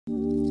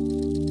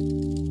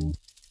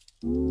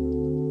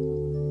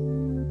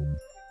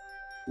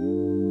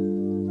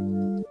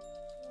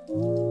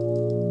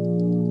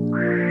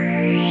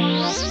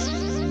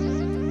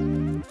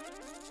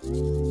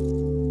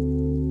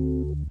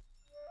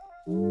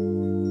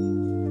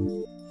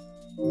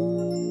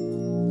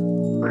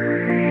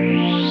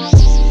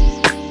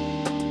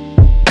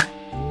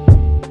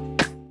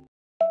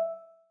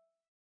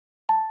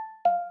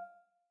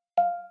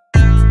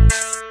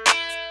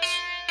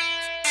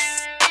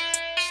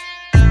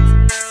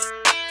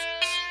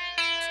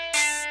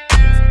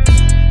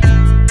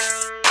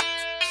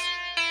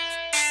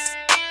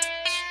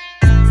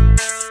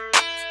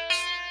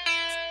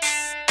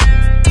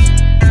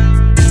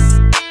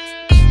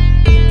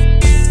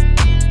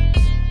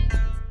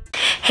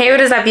Hey, what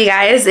is up, you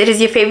guys? It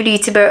is your favorite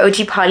YouTuber,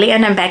 OG Parley,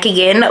 and I'm back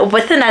again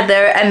with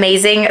another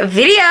amazing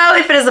video.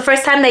 If it is the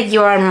first time that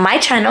you're on my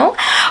channel,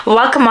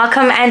 welcome,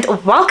 and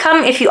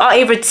welcome if you are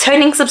a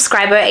returning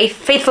subscriber, a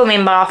faithful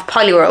member of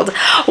Parley World.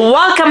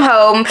 Welcome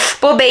home,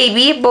 bo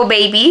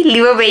baby,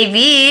 little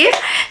baby.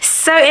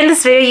 So in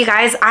this video, you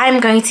guys,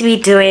 I'm going to be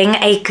doing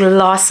a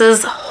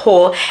glasses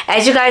haul.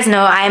 As you guys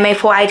know, I am a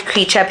four-eyed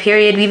creature,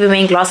 period. We've been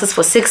wearing glasses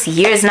for 6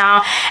 years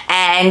now,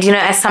 and you know,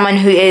 as someone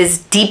who is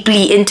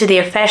deeply into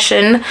their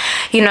fashion,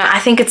 you know, I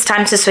think it's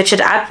time to switch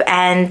it up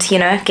and, you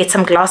know, get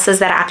some glasses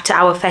that are up to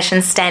our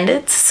fashion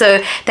standards. So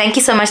thank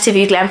you so much to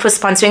Vooglam for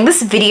sponsoring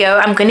this video.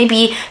 I'm going to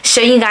be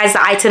showing you guys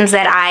the items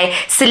that I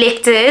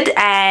selected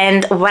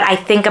and what I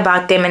think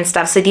about them and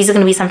stuff. So these are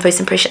going to be some first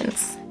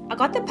impressions. I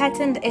got the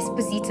patterned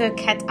Esposito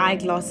cat eye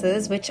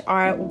glasses, which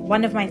are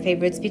one of my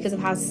favorites because of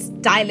how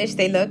stylish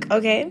they look.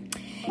 Okay,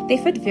 they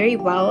fit very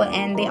well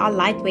and they are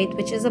lightweight,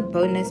 which is a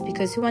bonus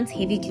because who wants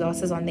heavy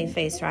glasses on their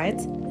face, right?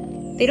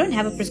 They don't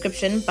have a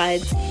prescription,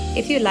 but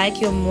if you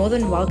like, you're more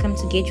than welcome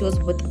to get yours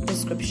with a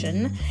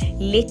prescription.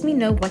 Let me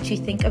know what you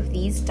think of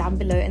these down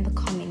below in the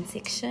comment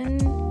section.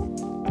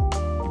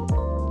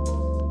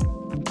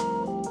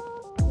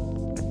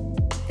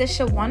 The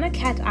Shawana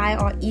cat eye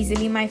are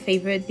easily my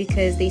favorite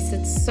because they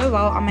sit so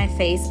well on my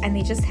face and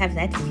they just have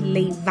that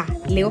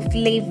little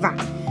flavor.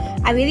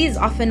 I wear these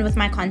often with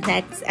my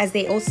contacts as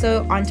they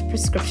also aren't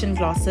prescription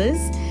glasses.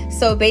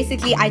 So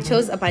basically I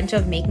chose a bunch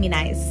of make me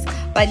nice.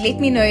 But let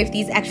me know if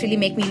these actually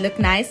make me look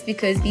nice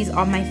because these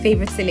are my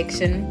favorite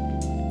selection.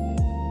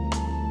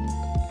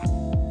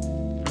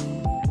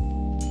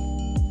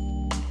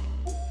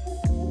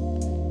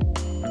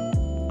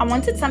 I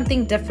wanted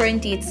something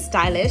different yet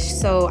stylish,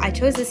 so I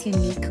chose this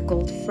unique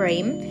gold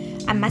frame.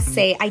 I must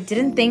say, I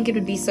didn't think it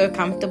would be so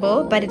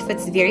comfortable, but it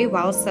fits very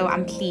well, so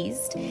I'm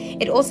pleased.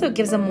 It also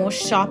gives a more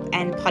sharp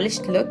and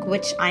polished look,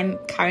 which I'm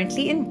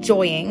currently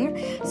enjoying.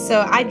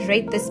 So I'd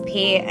rate this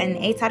pair an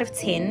 8 out of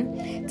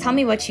 10. Tell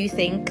me what you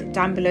think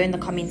down below in the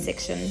comment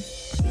section.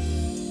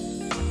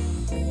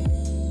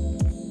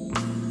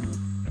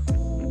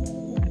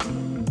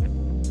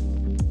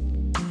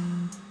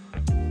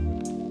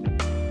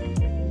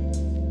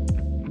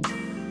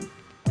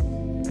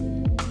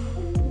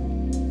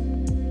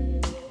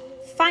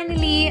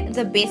 Finally,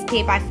 the best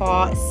pair by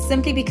far,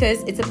 simply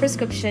because it's a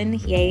prescription.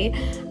 Yay.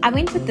 I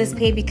went with this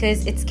pair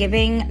because it's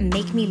giving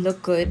make me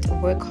look good,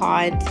 work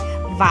hard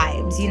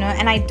vibes, you know,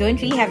 and I don't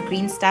really have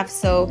green stuff,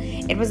 so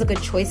it was a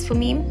good choice for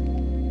me.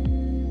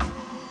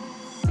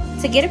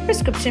 To get a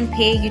prescription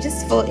pair, you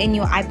just fill in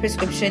your eye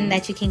prescription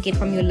that you can get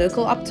from your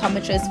local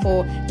optometrist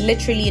for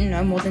literally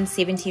no more than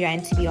 70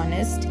 Rand, to be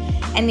honest.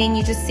 And then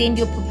you just send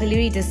your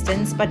pupillary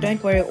distance, but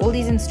don't worry, all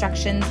these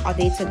instructions are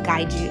there to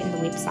guide you in the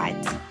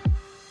website.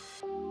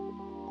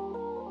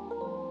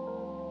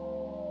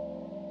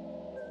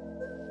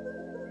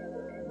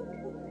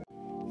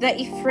 The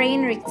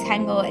Ephraim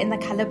rectangle in the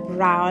color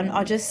brown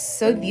are just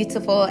so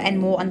beautiful and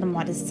more on the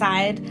modest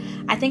side.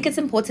 I think it's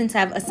important to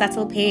have a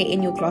subtle pair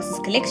in your glasses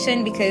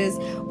collection because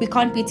we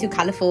can't be too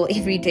colorful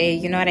every day,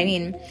 you know what I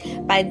mean?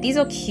 But these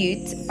are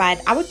cute,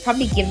 but I would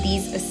probably give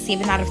these a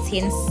 7 out of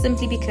 10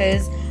 simply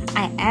because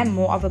I am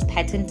more of a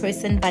pattern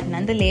person, but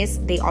nonetheless,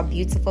 they are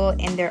beautiful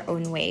in their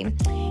own way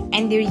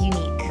and they're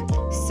unique.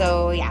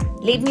 So yeah,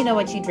 let me know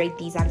what you'd rate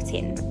these out of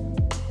 10.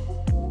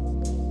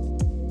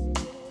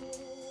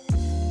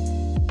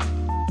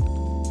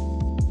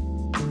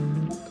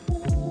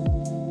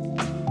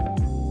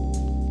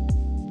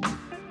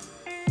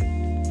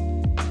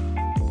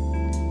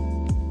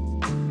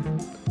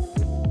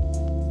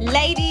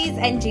 Ladies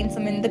and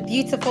gentlemen, the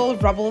beautiful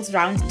Rubbles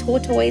Round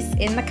Tortoise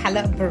in the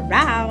color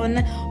brown.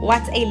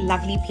 What a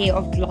lovely pair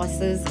of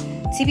glasses.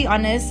 To be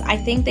honest, I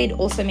think they'd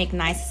also make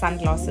nice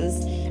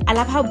sunglasses. I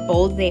love how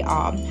bold they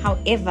are.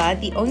 However,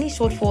 the only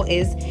shortfall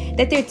is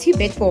that they're too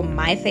big for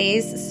my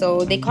face,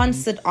 so they can't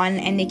sit on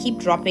and they keep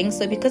dropping.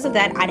 So because of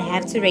that, I'd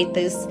have to rate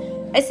this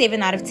a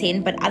 7 out of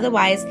 10, but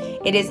otherwise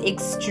it is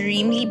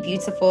extremely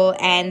beautiful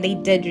and they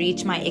did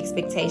reach my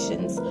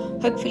expectations.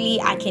 Hopefully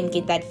I can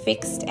get that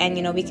fixed and,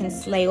 you know, we can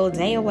slay all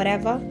day or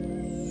whatever.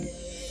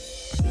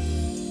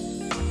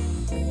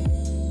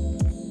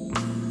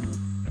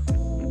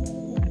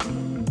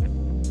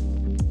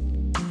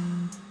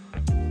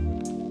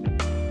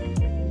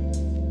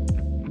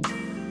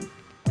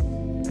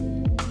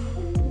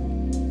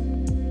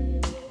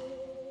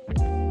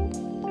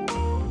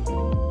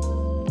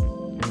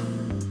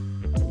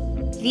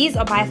 These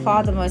are by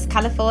far the most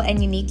colorful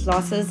and unique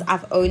glasses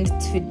I've owned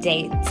to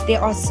date. They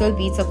are so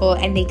beautiful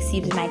and they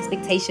exceeded my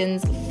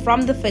expectations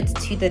from the fit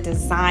to the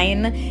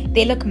design.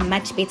 They look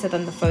much better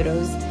than the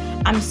photos.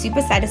 I'm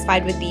super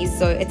satisfied with these,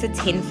 so it's a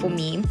 10 for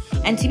me.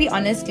 And to be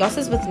honest,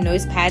 glasses with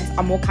nose pads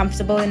are more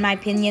comfortable in my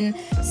opinion,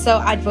 so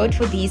I'd vote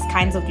for these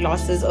kinds of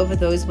glasses over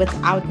those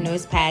without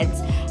nose pads.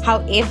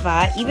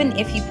 However, even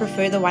if you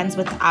prefer the ones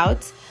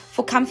without,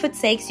 for comfort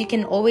sakes, you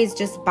can always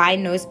just buy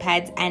nose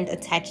pads and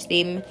attach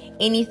them.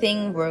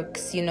 Anything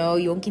works, you know,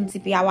 yonke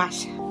insipho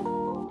iyawasha.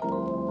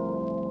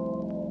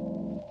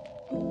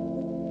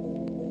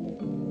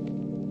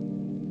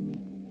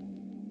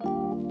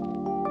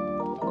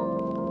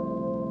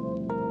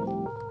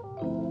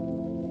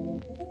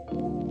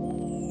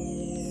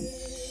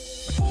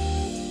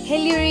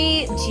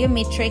 capillary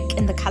geometric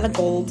in the color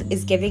gold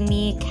is giving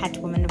me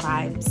Catwoman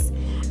vibes.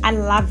 I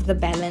love the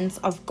balance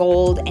of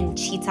gold and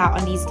cheetah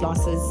on these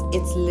glasses.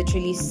 It's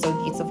literally so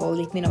beautiful.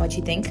 Let me know what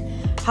you think.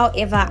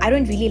 However, I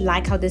don't really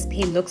like how this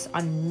pair looks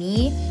on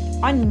me.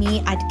 On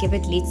me, I'd give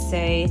it, let's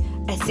say,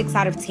 a 6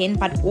 out of 10,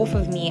 but off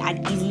of me,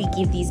 I'd easily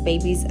give these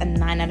babies a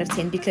 9 out of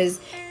 10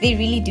 because they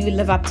really do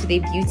live up to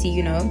their beauty,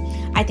 you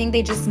know. I think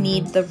they just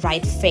need the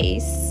right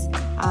face.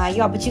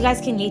 Yeah, but you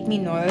guys can let me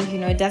know, you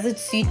know, does it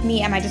suit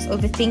me? Am I just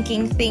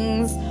overthinking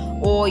things?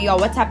 Or yeah,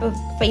 what type of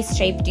face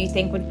shape do you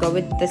think would go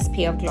with this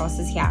pair of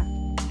glasses here?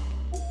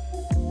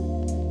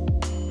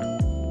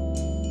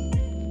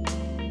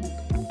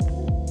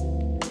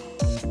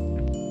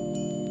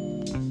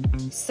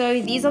 So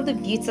these are the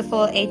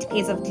beautiful 8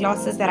 pairs of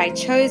glasses that I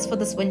chose for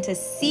this winter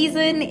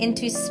season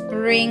into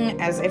spring,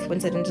 as if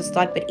winter didn't just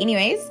start. But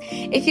anyways,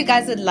 if you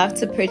guys would love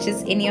to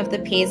purchase any of the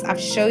pairs I've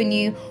shown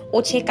you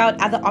or check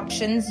out other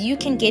options, you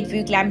can get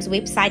Vooglam's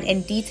website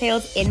and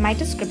details in my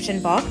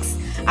description box.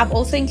 I've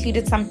also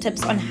included some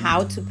tips on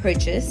how to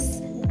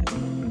purchase.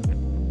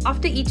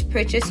 After each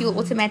purchase, you'll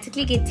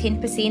automatically get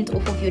 10%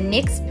 off of your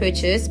next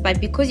purchase, but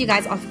because you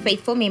guys are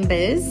faithful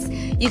members,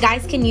 you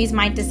guys can use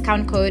my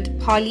discount code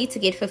Parley to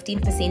get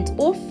 15%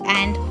 off,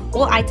 and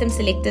all items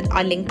selected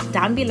are linked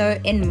down below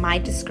in my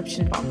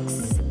description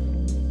box.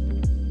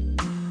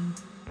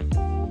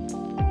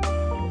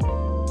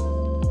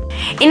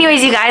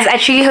 Anyways, you guys, I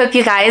truly hope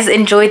you guys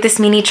enjoyed this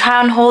mini try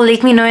on haul.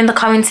 Let me know in the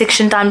comment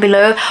section down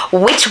below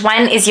which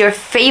one is your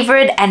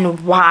favorite and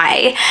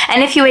why.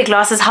 And if you wear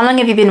glasses, how long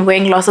have you been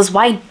wearing glasses?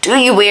 Why do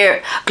you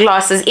wear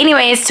glasses?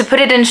 Anyways, to put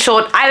it in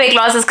short, I wear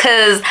glasses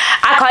because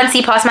I can't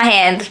see past my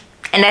hand.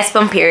 And that's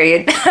one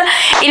period.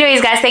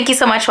 Anyways, guys, thank you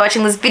so much for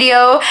watching this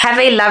video. Have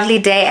a lovely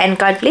day and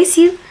God bless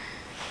you.